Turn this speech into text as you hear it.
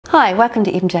Hi, welcome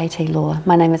to MJT Law.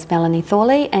 My name is Melanie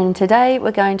Thorley, and today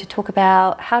we're going to talk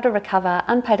about how to recover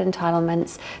unpaid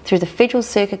entitlements through the Federal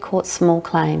Circuit Court Small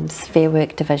Claims Fair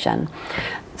Work Division.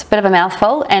 It's a bit of a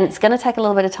mouthful and it's going to take a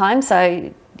little bit of time,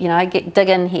 so dig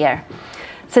in here.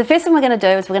 So the first thing we're going to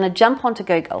do is we're going to jump onto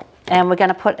Google and we're going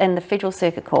to put in the Federal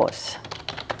Circuit Court.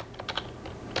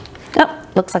 Oh,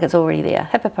 looks like it's already there.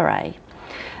 Hip hip hooray.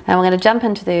 And we're going to jump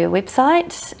into their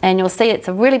website, and you'll see it's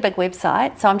a really big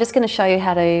website, so I'm just going to show you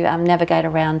how to navigate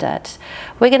around it.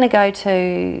 We're going to go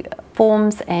to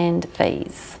Forms and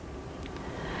Fees.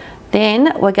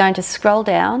 Then we're going to scroll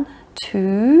down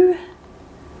to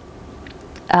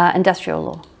Industrial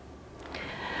Law.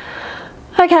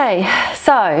 Okay,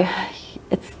 so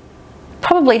it's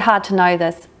probably hard to know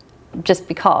this just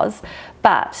because,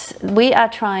 but we are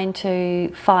trying to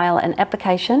file an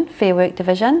application, Fair Work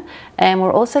Division, and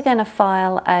we're also going to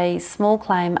file a small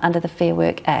claim under the Fair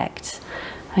Work Act.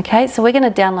 Okay, so we're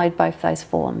going to download both those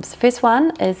forms. First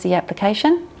one is the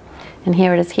application, and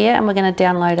here it is here, and we're going to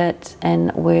download it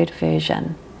in Word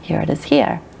version. Here it is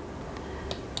here.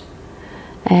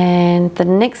 And the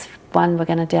next one we're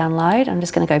going to download, I'm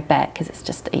just going to go back because it's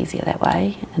just easier that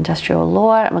way, Industrial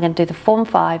Law, and we're going to do the Form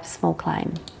 5 small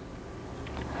claim.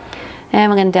 And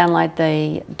we're going to download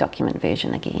the document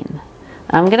version again.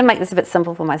 I'm going to make this a bit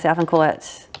simple for myself and call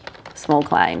it small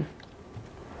claim,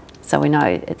 so we know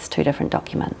it's two different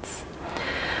documents.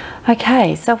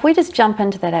 Okay, so if we just jump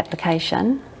into that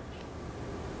application.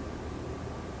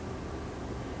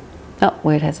 Oh,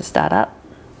 Word has a start up.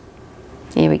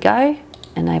 Here we go.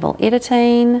 Enable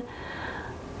editing.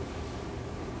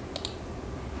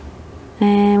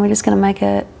 And we're just going to make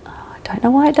it, I don't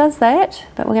know why it does that,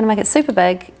 but we're going to make it super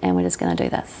big, and we're just going to do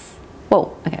this.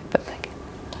 Whoa, okay, a bit big.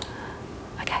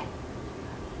 Okay.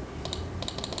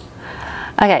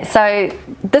 Okay, so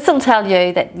this will tell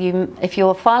you that if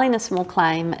you're filing a small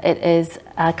claim, it is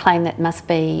a claim that must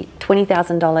be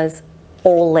 $20,000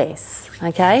 or less.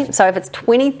 Okay, so if it's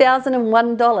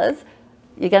 $20,001,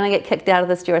 you're going to get kicked out of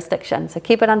this jurisdiction. So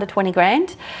keep it under 20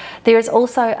 grand. There is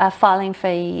also a filing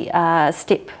fee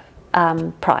step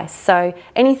price. So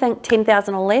anything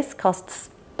 10,000 or less costs,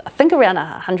 I think, around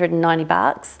 190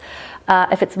 bucks.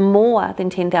 If it's more than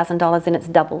 $10,000, then it's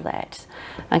double that.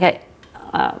 Okay,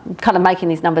 kind of making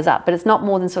these numbers up, but it's not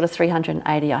more than sort of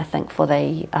 380, I think, for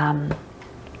the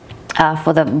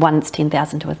one that's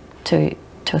 10,000 to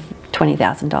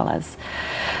 $20,000.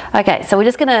 Okay, so we're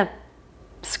just going to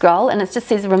scroll, and it just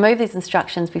says remove these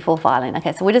instructions before filing.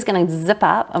 Okay, so we're just going to zip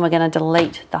up and we're going to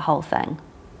delete the whole thing.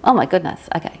 Oh my goodness.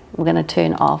 Okay, we're going to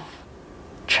turn off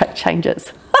track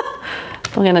changes.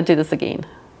 We're going to do this again.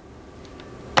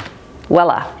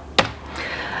 Voila.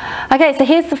 Okay, so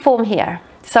here's the form here.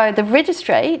 So the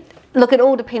registry, look, it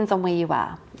all depends on where you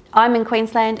are. I'm in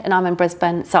Queensland and I'm in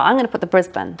Brisbane, so I'm going to put the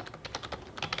Brisbane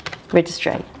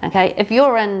registry. Okay, if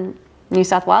you're in New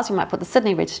South Wales, you might put the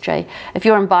Sydney registry. If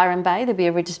you're in Byron Bay, there'll be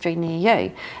a registry near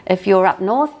you. If you're up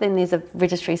north, then there's a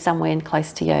registry somewhere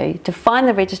close to you. To find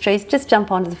the registries, just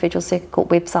jump onto the Federal Circuit Court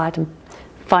website and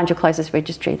find your closest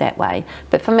registry that way.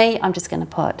 But for me, I'm just going to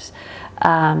put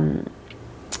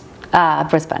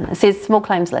Brisbane. It says small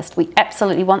claims list. We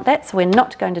absolutely want that, so we're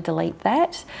not going to delete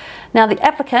that. Now the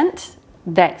applicant,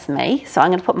 that's me, so I'm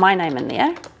going to put my name in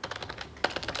there.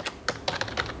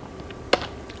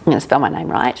 I'm going to spell my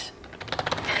name right.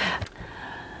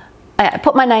 I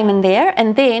put my name in there,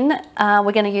 and then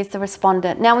we're going to use the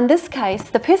respondent. Now in this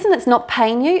case, the person that's not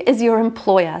paying you is your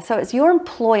employer. So it's your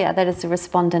employer that is the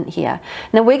respondent here.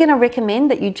 Now we're going to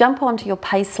recommend that you jump onto your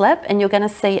pay slip, and you're going to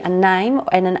see a name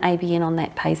and an ABN on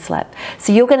that pay slip.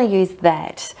 So you're going to use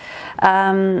that.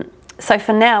 So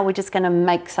for now, we're just going to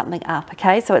make something up,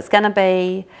 okay? So it's going to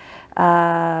be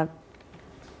Bad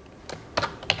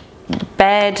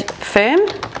Firm,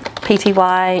 Pty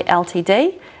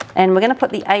Ltd. And we're going to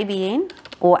put the ABN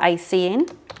or ACN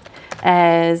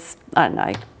as, I don't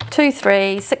know,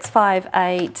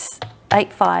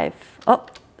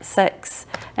 2365885,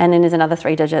 and then there's another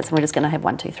 3 digits, and we're just going to have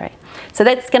 123. So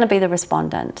that's going to be the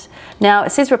respondent. Now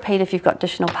it says repeat if you've got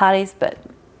additional parties, but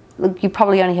you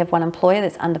probably only have one employer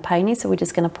that's underpaying you, so we're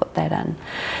just going to put that in.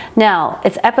 Now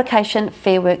it's application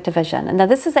Fair Work Division, and now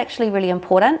this is actually really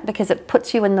important because it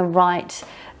puts you in the right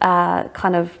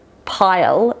kind of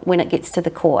pile when it gets to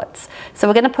the courts. So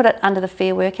we're going to put it under the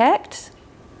Fair Work Act.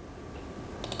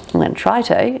 I'm going to try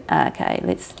to. Okay,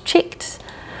 let's check.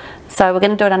 So we're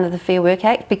going to do it under the Fair Work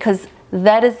Act because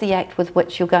that is the act with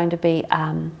which you're going to be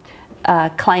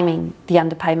claiming the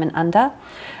underpayment under.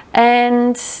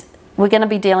 And we're going to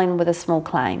be dealing with a small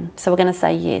claim. So we're going to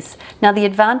say yes. Now the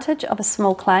advantage of a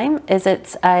small claim is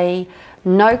it's a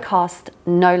no cost,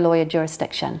 no lawyer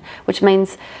jurisdiction, which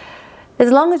means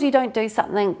as long as you don't do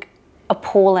something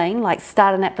appalling, like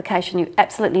start an application you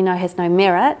absolutely know has no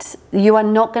merit, you are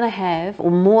not going to have,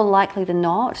 or more likely than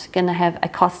not, going to have a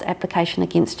cost application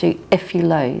against you if you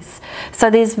lose. So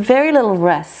there's very little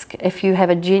risk if you have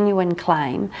a genuine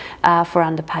claim for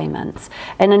underpayments.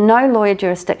 And a no lawyer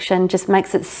jurisdiction just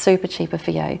makes it super cheaper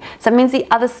for you. So it means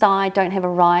the other side don't have a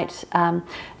right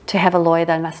to have a lawyer.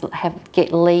 They must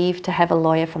get leave to have a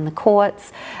lawyer from the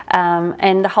courts,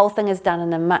 and the whole thing is done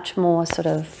in a much more sort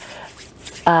of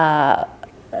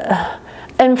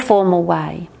informal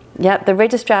way. Yep, the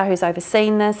registrar who's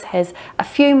overseeing this has a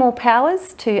few more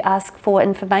powers to ask for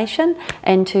information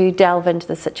and to delve into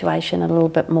the situation a little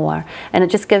bit more, and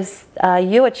it just gives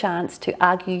you a chance to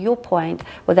argue your point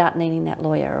without needing that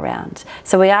lawyer around.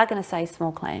 So we are going to say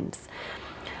small claims.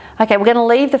 Okay, we're going to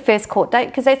leave the first court date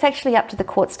because that's actually up to the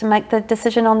courts to make the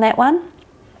decision on that one,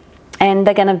 and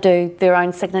they're going to do their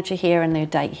own signature here and their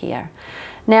date here.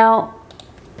 Now,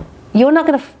 you're not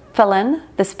going to fill in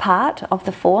this part of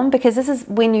the form because this is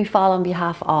when you file on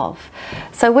behalf of.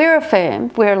 So we're a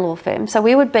firm, we're a law firm, so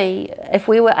we would be, if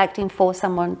we were acting for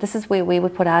someone, this is where we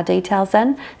would put our details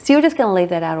in. So you're just going to leave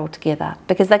that out altogether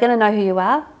because they're going to know who you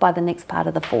are by the next part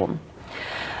of the form.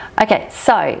 Okay,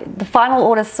 so the final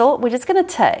order sort, we're just going to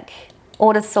tick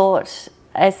order sort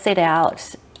as set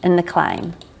out in the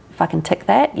claim. If I can tick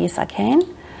that, yes I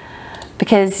can.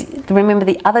 Because remember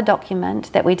the other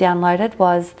document that we downloaded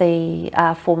was the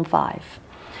Form 5.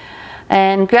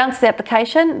 And grounds for the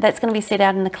application, that's going to be set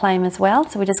out in the claim as well,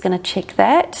 so we're just going to check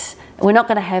that. We're not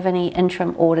going to have any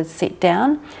interim orders set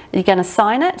down. You're going to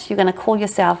sign it, you're going to call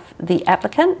yourself the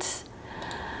applicant,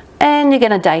 and you're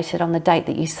going to date it on the date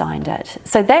that you signed it.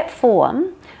 So that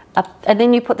form, and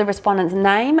then you put the respondent's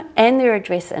name and their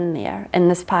address in there, in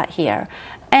this part here.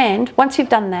 And once you've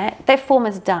done that, that form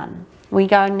is done. We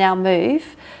go and now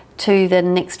move to the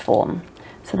next form.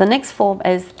 So the next form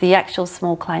is the actual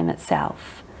small claim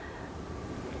itself.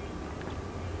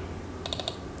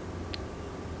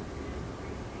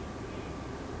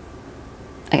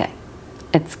 Okay,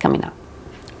 it's coming up.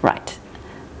 Right,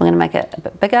 we're going to make it a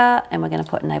bit bigger and we're going to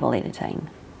put enable editing.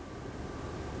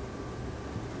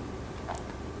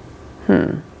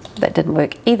 That didn't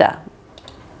work either.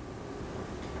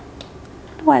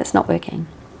 Why it's not working?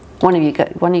 One of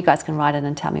you guys can write in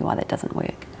and tell me why that doesn't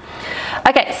work.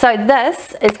 Okay, so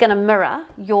this is going to mirror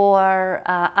your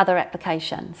other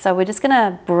application. So we're just going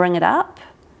to bring it up.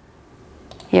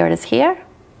 Here it is here.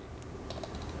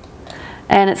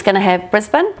 And it's going to have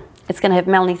Brisbane, it's going to have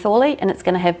Melanie Thorley, and it's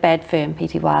going to have bad firm,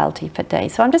 Pty LT Fit D.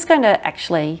 So I'm just going to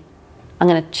actually, I'm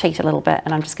going to cheat a little bit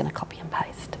and I'm just going to copy and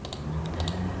paste.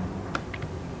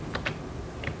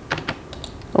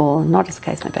 Or not, as the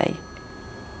case may be.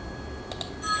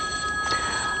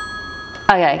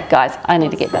 Okay, guys, I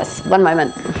need to get this. One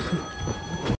moment.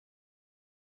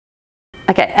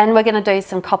 Okay, and we're going to do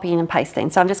some copying and pasting.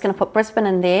 So I'm just going to put Brisbane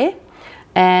in there,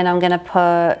 and I'm going to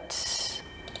put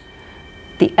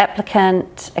the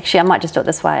applicant. Actually, I might just do it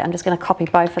this way. I'm just going to copy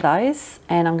both of those,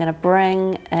 and I'm going to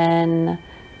bring in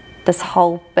this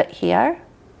whole bit here.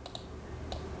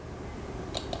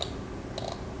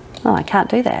 Oh, I can't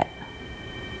do that.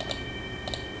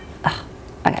 Oh,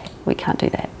 okay, we can't do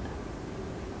that.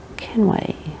 Can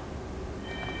we?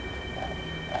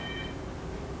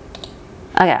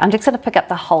 Okay, I'm just going to pick up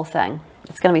the whole thing.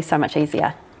 It's going to be so much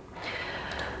easier.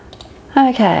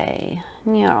 Okay,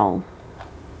 no.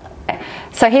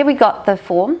 So here we got the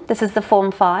form. This is the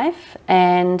Form 5,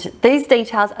 and these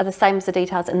details are the same as the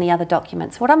details in the other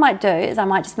documents. What I might do is I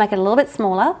might just make it a little bit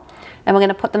smaller, and we're going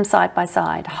to put them side by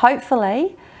side.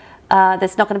 Hopefully,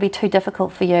 that's not going to be too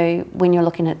difficult for you when you're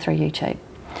looking at it through YouTube.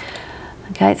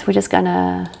 Okay, so we're just going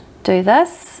to do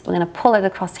this. We're going to pull it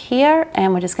across here,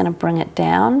 and we're just going to bring it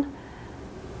down,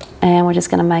 and we're just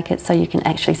going to make it so you can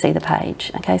actually see the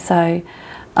page. Okay, so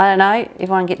I don't know,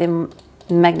 everyone get their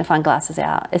magnifying glasses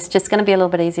out. It's just going to be a little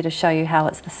bit easier to show you how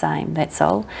it's the same, that's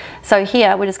all. So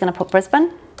here we're just going to put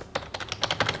Brisbane,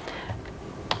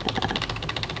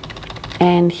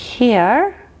 and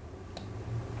here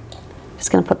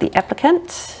just going to put the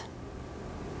applicant.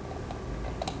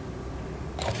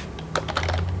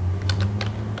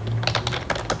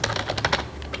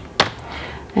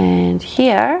 And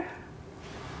here,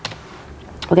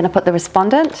 we're going to put the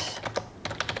respondent,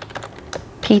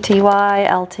 PTY,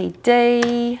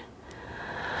 LTD,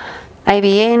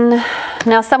 ABN.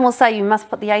 Now, some will say you must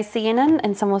put the ACN in,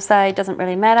 and some will say it doesn't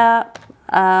really matter.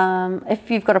 If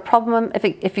you've got a problem,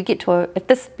 if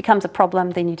this becomes a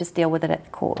problem, then you just deal with it at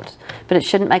the court. But it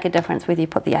shouldn't make a difference whether you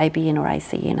put the ABN or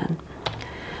ACN in.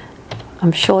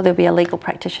 I'm sure there'll be a legal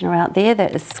practitioner out there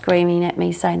that is screaming at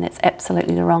me saying that's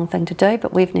absolutely the wrong thing to do,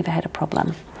 but we've never had a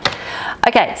problem.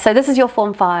 Okay, so this is your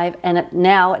Form 5, and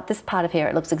now at this part of here,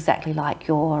 it looks exactly like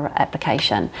your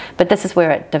application, but this is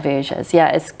where it diverges. Yeah,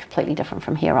 it's completely different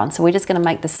from here on. So we're just going to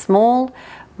make this small.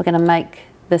 We're going to make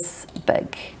this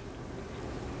big.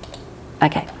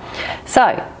 Okay,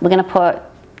 so we're going to put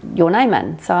your name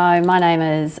in. So my name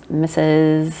is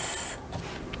Mrs.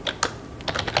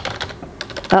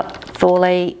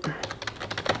 Thorley.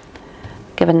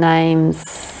 Given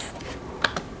names,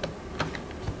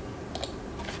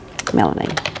 Melanie.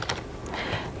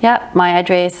 Yep, my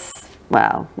address,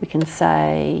 well, we can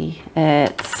say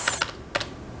it's,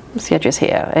 what's the address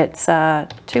here? It's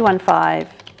 215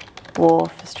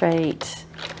 Wharf Street.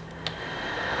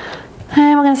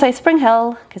 And we're going to say Spring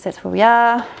Hill, because that's where we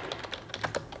are.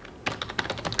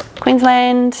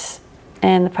 Queensland,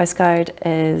 and the postcode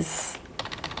is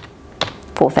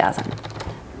 4000.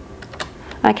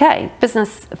 Okay,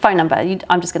 business phone number.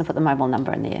 I'm just going to put the mobile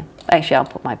number in there. Actually, I'll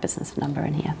put my business number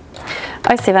in here.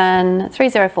 07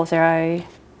 3040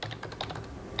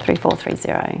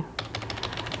 3430.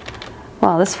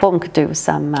 Well, this form could do with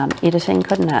some editing,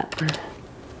 couldn't it?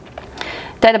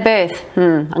 Date of birth.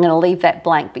 I'm going to leave that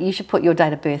blank, but you should put your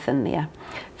date of birth in there.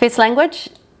 First language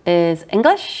is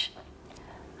English.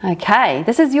 Okay,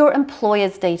 this is your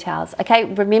employer's details. Okay,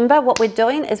 remember what we're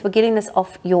doing is we're getting this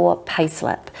off your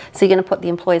payslip. So you're going to put the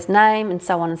employer's name and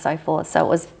so on and so forth. So it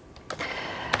was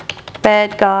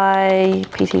Bad Guy,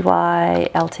 Pty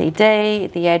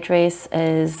Ltd. The address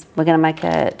is, we're going to make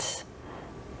it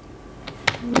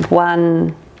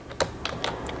 1,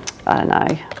 I don't know,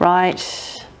 right,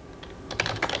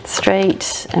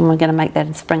 street, and we're going to make that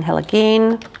in Spring Hill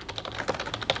again.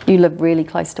 You live really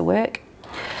close to work.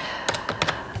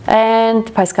 And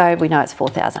the postcode, we know it's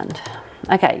 4000.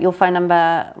 Okay, your phone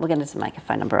number, we're going to just make a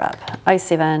phone number up.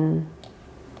 07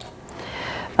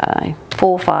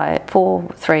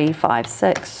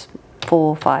 4356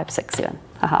 4567.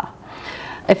 Aha.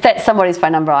 If that's somebody's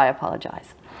phone number, I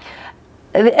apologise.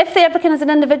 If the applicant is an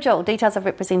individual, details of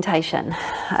representation.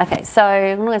 Okay, so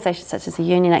an organisation such as a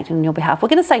union acting on your behalf, we're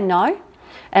going to say no,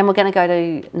 and we're going to go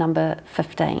to number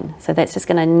 15. So that's just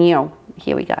going to kneel.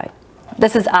 Here we go.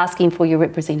 This is asking for your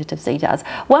representative's details.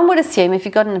 One would assume if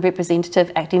you've got a representative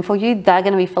acting for you, they're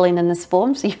going to be filling in this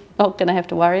form, so you're not going to have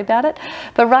to worry about it.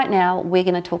 But right now, we're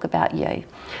going to talk about you.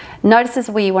 Notices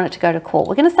where you want it to go to court.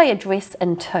 We're going to say address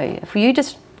in 2. If we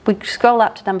scroll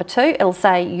up to number 2, it'll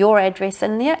say your address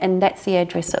in there, and that's the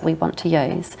address that we want to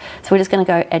use. So we're just going to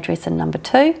go address in number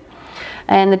 2.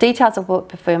 And the details of work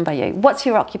performed by you. What's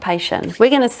your occupation? We're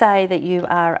going to say that you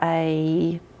are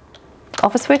a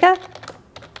office worker.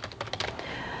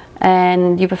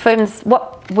 And you perform,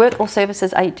 what work or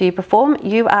services do you perform?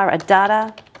 You are a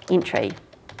data entry.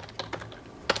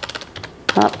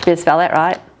 Oh, better spell that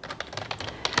right.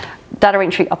 Data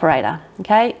entry operator.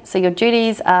 Okay, so your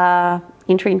duties are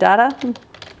entering data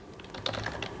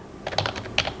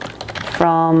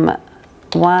from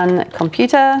one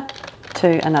computer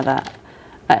to another.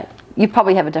 You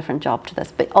probably have a different job to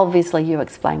this, but obviously you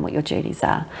explain what your duties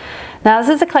are. Now, this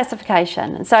is a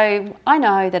classification. And so I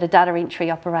know that a data entry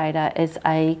operator is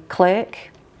a clerk,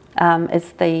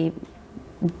 it's the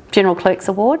General Clerk's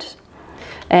Award,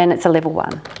 and it's a level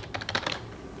 1.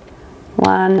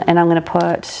 And I'm going to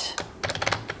put,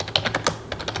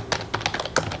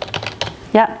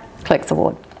 yeah, Clerk's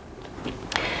Award.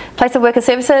 Place of worker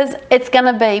services, it's going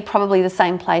to be probably the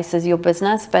same place as your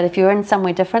business, but if you're in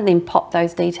somewhere different, then pop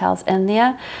those details in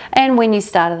there, and when you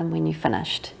started and when you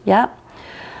finished. Yeah,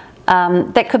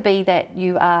 that could be that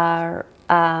you are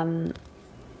an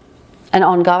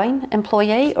ongoing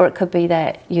employee, or it could be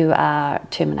that you are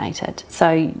terminated. So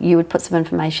you would put some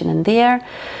information in there.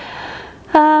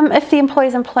 If the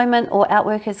employee's employment or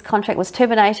outworker's contract was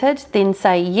terminated, then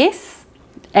say yes.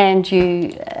 And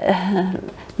you,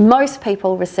 most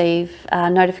people receive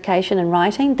notification in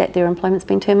writing that their employment's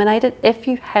been terminated. If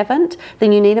you haven't,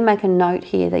 then you need to make a note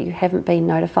here that you haven't been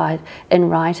notified in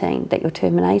writing that you're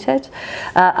terminated.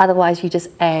 Otherwise, you just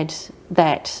add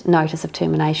that notice of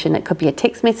termination. It could be a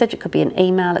text message, it could be an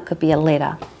email, it could be a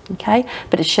letter, okay?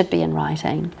 But it should be in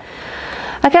writing.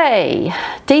 Okay,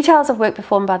 details of work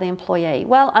performed by the employee.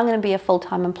 Well, I'm going to be a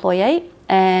full-time employee,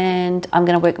 and I'm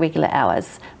going to work regular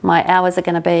hours. My hours are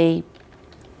going to be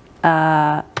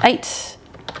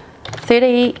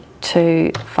 8:30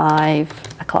 to 5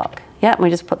 o'clock. Yeah, we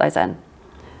just put those in.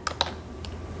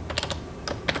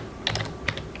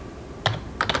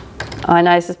 I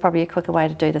know this is probably a quicker way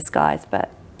to do this, guys, but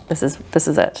this is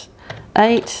it.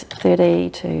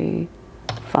 8:30 to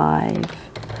 5.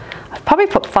 I've probably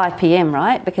put 5 p.m,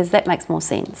 right? Because that makes more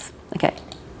sense. Okay.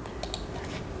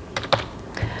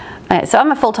 Okay, so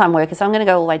I'm a full-time worker, so I'm going to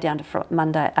go all the way down to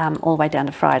Monday, all the way down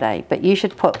to Friday. But you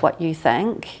should put what you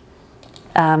think,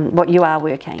 what you are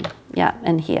working, yeah,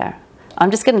 in here.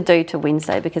 I'm just going to do to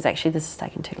Wednesday because actually this is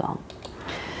taking too long.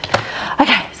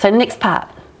 Okay, so next part.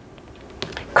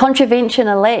 Contravention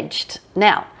alleged.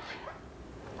 Now,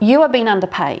 you are being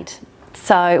underpaid.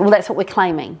 So, well, that's what we're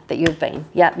claiming that you've been.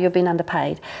 Yeah, you've been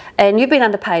underpaid. And you've been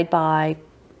underpaid by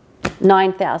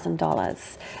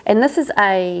 $9,000. And this is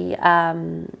a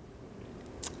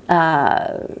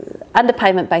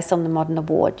underpayment based on the modern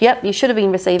award. Yep, you should have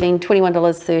been receiving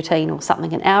 $21.13 or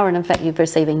something an hour, and in fact you're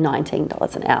receiving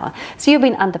 $19 an hour. So you've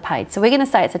been underpaid. So we're going to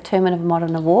say it's a term of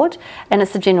modern award, and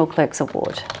it's the General Clerk's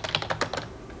Award.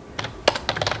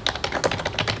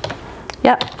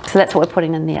 Yep, so that's what we're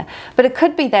putting in there. But it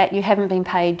could be that you haven't been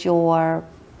paid your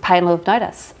pay in lieu of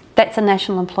notice. That's a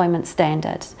national employment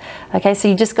standard. Okay, so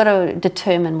you just got to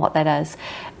determine what that is.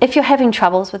 If you're having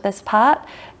troubles with this part,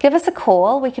 give us a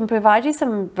call. We can provide you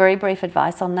some very brief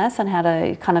advice on this and how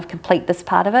to kind of complete this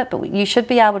part of it, but you should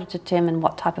be able to determine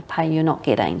what type of pay you're not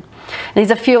getting. And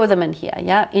there's a few of them in here,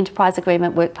 yeah? Enterprise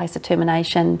agreement, workplace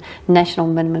determination, national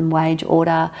minimum wage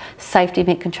order, safety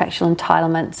net contractual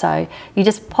entitlement. So you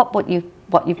just pop what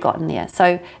you've got in there.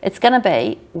 So it's going to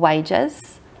be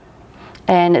wages,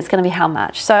 and it's going to be how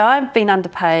much. So I've been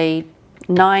underpaid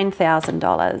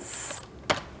 $9,000.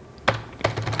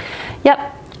 Yep,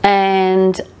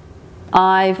 and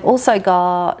I've also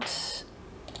got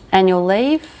annual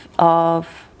leave of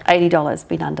 $80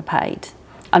 been underpaid.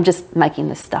 I'm just making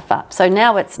this stuff up. So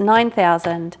now it's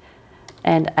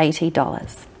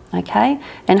 $9,080, okay?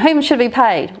 And whom should be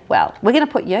paid? Well, we're going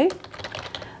to put you.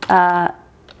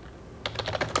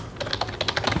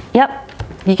 Yep.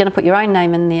 You're going to put your own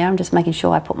name in there. I'm just making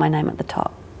sure I put my name at the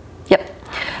top. Yep.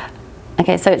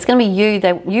 Okay, so it's going to be you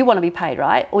that you want to be paid,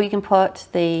 right? Or you can put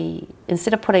the,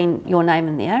 instead of putting your name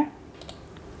in there,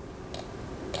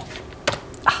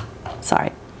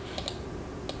 sorry,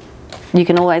 you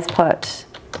can always put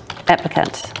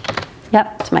applicant.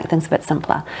 Yep, to make things a bit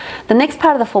simpler. The next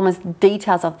part of the form is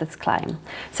details of this claim.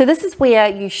 So this is where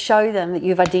you show them that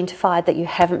you've identified that you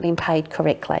haven't been paid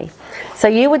correctly. So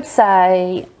you would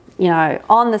say, you know,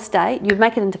 on this date, you'd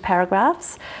make it into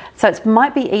paragraphs. So it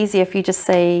might be easier if you just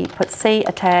put C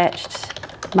attached,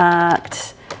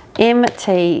 marked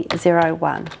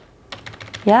MT01.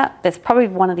 Yeah, that's probably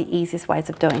one of the easiest ways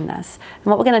of doing this. And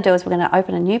what we're going to do is we're going to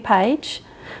open a new page.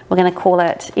 We're going to call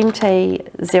it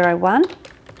MT01.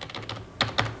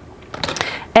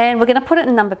 And we're going to put it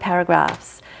in number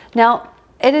paragraphs. Now,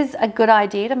 it is a good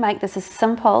idea to make this as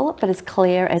simple but as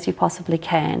clear as you possibly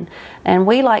can. And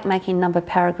we like making numbered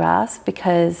paragraphs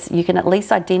because you can at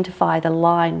least identify the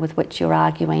line with which you're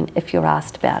arguing if you're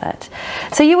asked about it.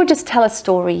 So you would just tell a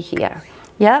story here.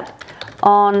 Yep.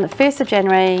 On the 1st of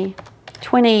January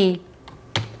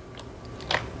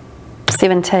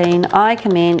 2017, I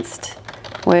commenced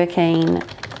working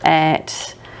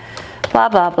at blah,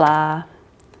 blah, blah,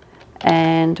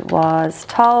 and was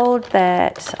told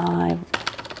that I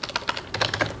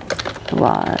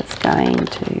was going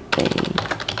to be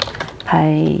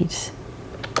paid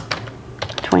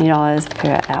 $20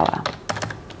 per hour.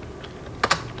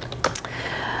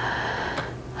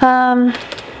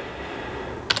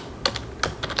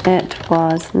 It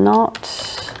was not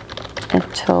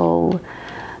until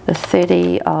the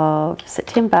 30th of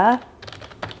September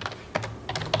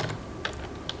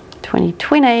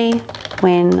 2020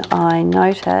 when I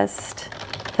noticed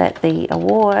that the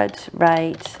award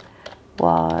rate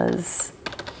was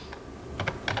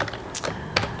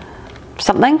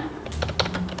something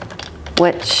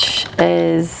which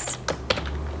is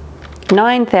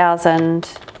 9,000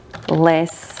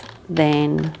 less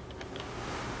than,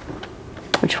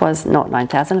 which was not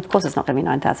 9,000, of course it's not going to be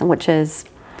 9,000, which is,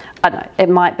 I don't know, it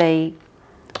might be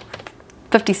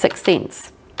 56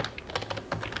 cents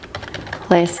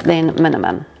less than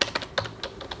minimum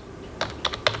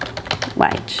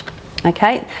wage.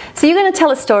 Okay, so you're going to tell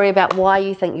a story about why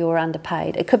you think you were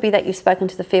underpaid. It could be that you've spoken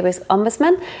to the Fair Work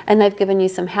Ombudsman and they've given you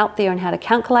some help there on how to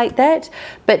calculate that,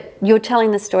 but you're telling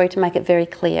the story to make it very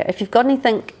clear. If you've got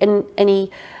anything in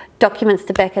any documents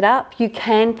to back it up, you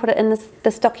can put it in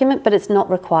this document, but it's not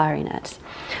requiring it.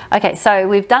 Okay, so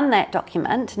we've done that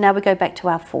document. Now we go back to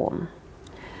our form.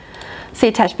 See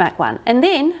attached mark 1, and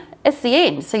then it's the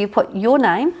end. So you put your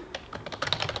name,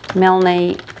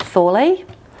 Melanie Thorley.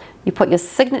 You put your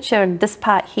signature in this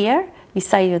part here, you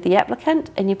say you're the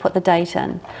applicant, and you put the date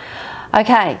in.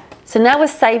 Okay, so now we're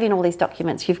saving all these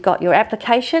documents. You've got your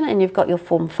application and you've got your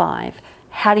Form 5.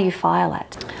 How do you file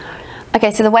it? Okay,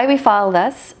 so the way we file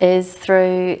this is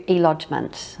through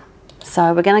e-lodgement.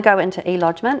 So we're going to go into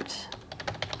e-lodgement.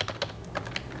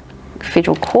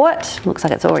 Federal Court. Looks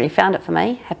like it's already found it for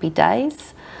me. Happy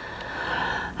days.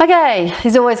 Okay,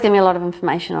 there's always going to be a lot of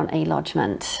information on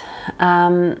e-lodgement.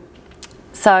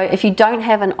 So if you don't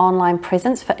have an online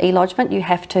presence for e-lodgement, you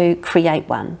have to create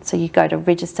one. So you go to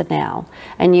register now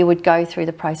and you would go through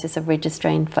the process of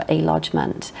registering for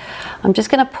e-lodgement. I'm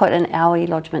just going to put in our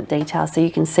e-lodgement details so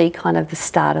you can see kind of the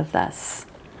start of this.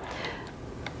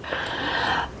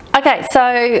 Okay,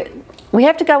 so we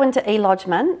have to go into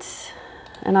e-lodgement.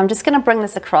 And I'm just going to bring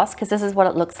this across because this is what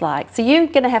it looks like. So you're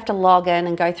going to have to log in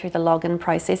and go through the login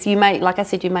process. You may, like I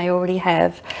said, you may already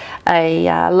have a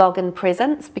login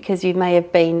presence because you may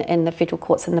have been in the federal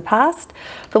courts in the past.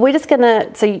 But we're just going to,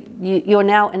 so you're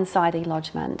now inside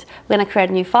e-lodgement. We're going to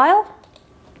create a new file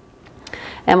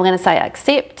and we're going to say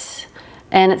accept.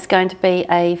 And it's going to be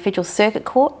a Federal Circuit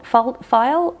Court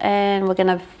file and we're going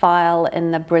to file in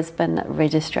the Brisbane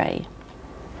Registry.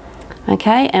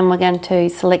 Okay, and we're going to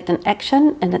select an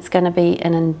action and it's going to be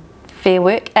an Fair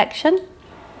Work action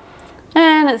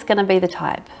and it's going to be the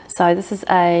type. So this is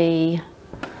a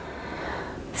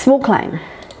small claim.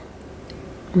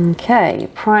 Okay,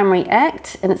 primary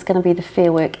act and it's going to be the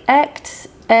Fair Work Act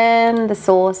and the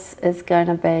source is going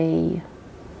to be,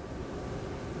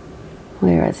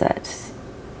 where is it?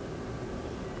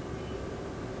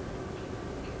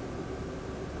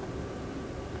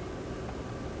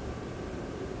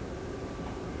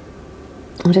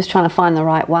 I'm just trying to find the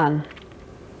right one.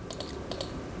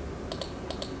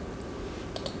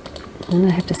 I'm going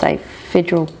to have to say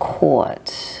Federal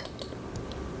Court.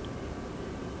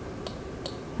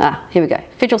 Ah, here we go.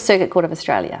 Federal Circuit Court of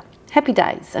Australia. Happy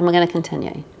days, and we're going to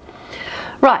continue.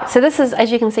 Right, so this is,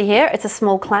 as you can see here, it's a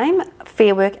small claim,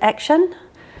 Fair Work action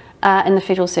in the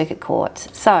Federal Circuit Court.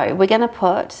 So we're going to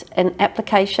put an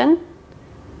application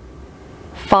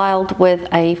filed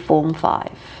with a Form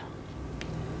 5.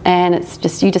 And it's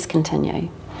just, you just continue.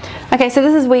 Okay, so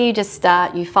this is where you just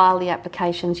start, you file the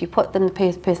applications, you put the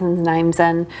person's names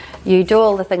in, you do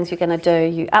all the things you're going to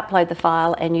do, you upload the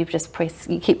file and you just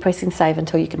you keep pressing save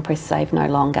until you can press save no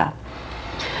longer.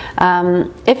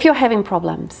 If you're having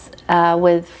problems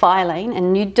with filing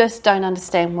and you just don't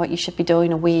understand what you should be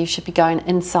doing or where you should be going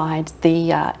inside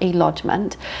the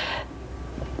e-lodgement,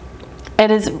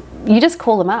 you just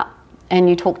call them up and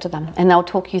you talk to them and they'll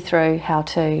talk you through how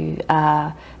to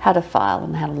file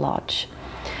and how to lodge.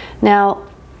 Now,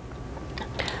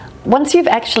 once you've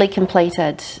actually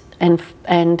completed and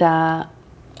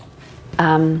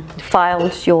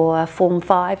filed your Form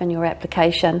 5 and your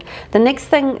application, the next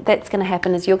thing that's going to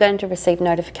happen is you're going to receive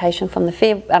notification from the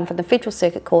Federal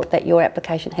Circuit Court that your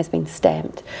application has been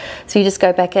stamped. So you just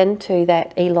go back into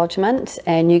that e-lodgement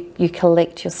and you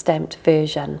collect your stamped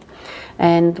version.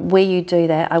 And where you do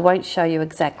that, I won't show you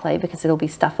exactly because it'll be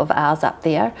stuff of ours up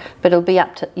there, but it'll be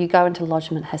up to, you go into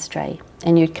lodgement history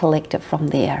and you collect it from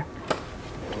there.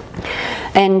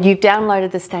 And you've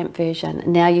downloaded the stamped version,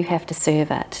 now you have to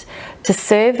serve it. To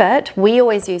serve it, we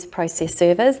always use process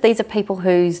servers. These are people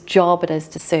whose job it is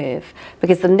to serve,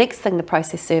 because the next thing the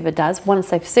process server does,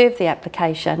 once they've served the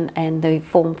application and the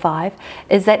Form 5,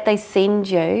 is that they send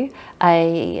you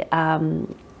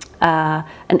an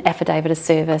affidavit of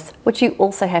service, which you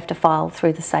also have to file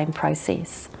through the same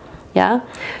process. Yeah,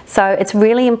 so it's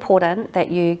really important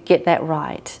that you get that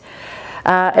right.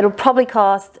 It'll probably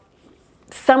cost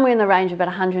somewhere in the range of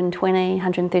about $120,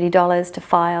 $130 to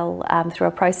file through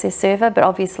a process server, but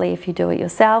obviously if you do it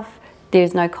yourself,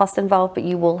 there's no cost involved, but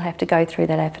you will have to go through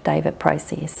that affidavit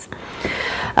process.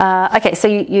 Okay, so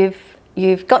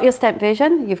you've got your stamped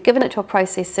version, you've given it to a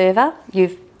process server,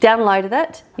 you've downloaded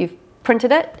it, you've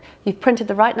printed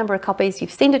the right number of copies,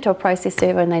 you've sent it to a process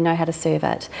server and they know how to serve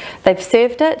it. They've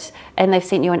served it and they've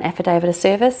sent you an affidavit of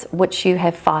service, which you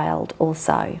have filed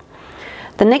also.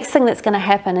 The next thing that's going to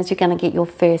happen is you're going to get your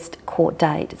first court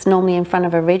date. It's normally in front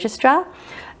of a registrar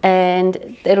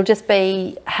and it'll just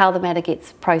be how the matter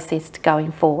gets processed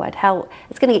going forward, how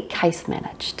it's going to get case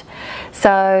managed.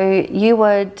 So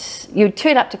you'd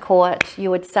turn up to court, you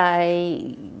would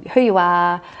say who you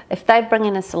are. If they bring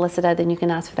in a solicitor, then you can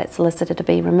ask for that solicitor to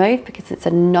be removed because it's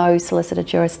a no solicitor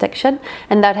jurisdiction,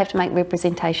 and they'd have to make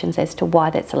representations as to why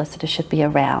that solicitor should be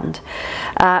around.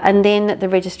 And then the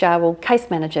registrar case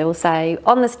manager will say,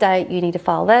 on this date you need to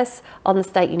file this, on this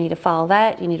date you need to file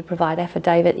that, you need to provide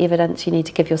affidavit evidence, you need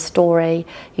to give your story,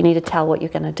 you need to tell what you're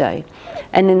going to do.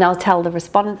 And then they'll tell the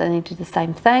respondent they need to do the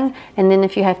same thing, and then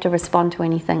if you have to respond to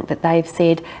anything that they've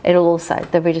said,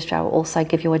 the registrar will also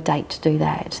give you a date to do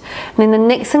that. And then the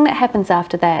next thing that happens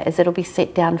after that is it'll be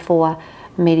set down for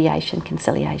mediation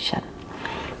conciliation.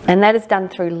 And that is done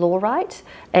through LawRight,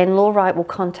 and LawRight will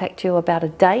contact you about a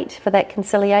date for that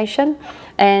conciliation,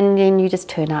 and then you just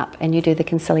turn up and you do the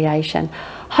conciliation.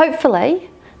 Hopefully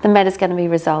the matter's going to be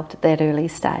resolved at that early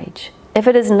stage. If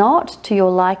it is not to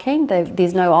your liking,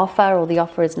 there's no offer, or the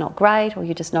offer is not great, or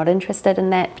you're just not interested in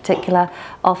that particular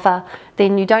offer,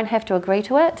 then you don't have to agree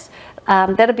to it.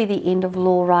 That'll be the end of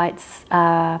LawRight's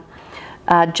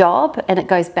job, and it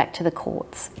goes back to the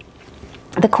courts.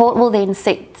 The court will then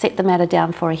set the matter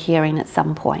down for a hearing at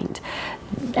some point,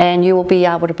 and you will be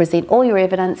able to present all your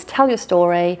evidence, tell your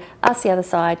story, ask the other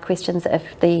side questions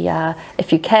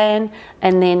if you can,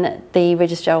 and then the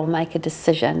registrar will make a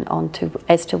decision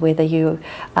as to whether you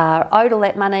are owed all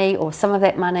that money, or some of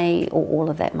that money, or all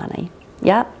of that money.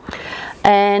 Yeah,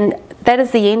 and that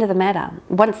is the end of the matter.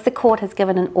 Once the court has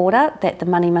given an order that the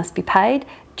money must be paid,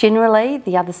 generally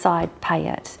the other side pay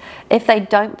it. If they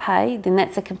don't pay, then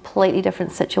that's a completely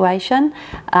different situation,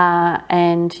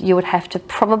 and you would have to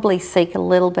probably seek a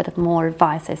little bit of more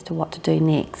advice as to what to do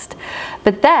next.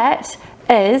 But that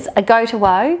is a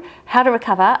go-to-woe, how to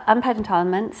recover unpaid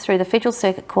entitlements through the Federal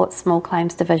Circuit Court Small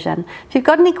Claims Division. If you've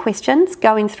got any questions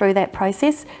going through that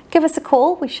process, give us a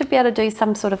call. We should be able to do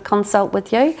some sort of consult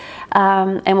with you,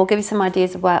 and we'll give you some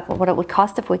ideas of what it would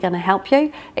cost if we're going to help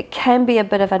you. It can be a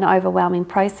bit of an overwhelming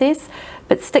process,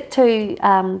 but stick to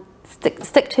the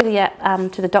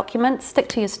documents, stick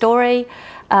to your story,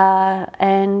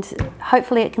 and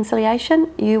hopefully at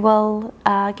conciliation you will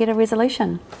get a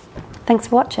resolution. Thanks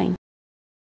for watching.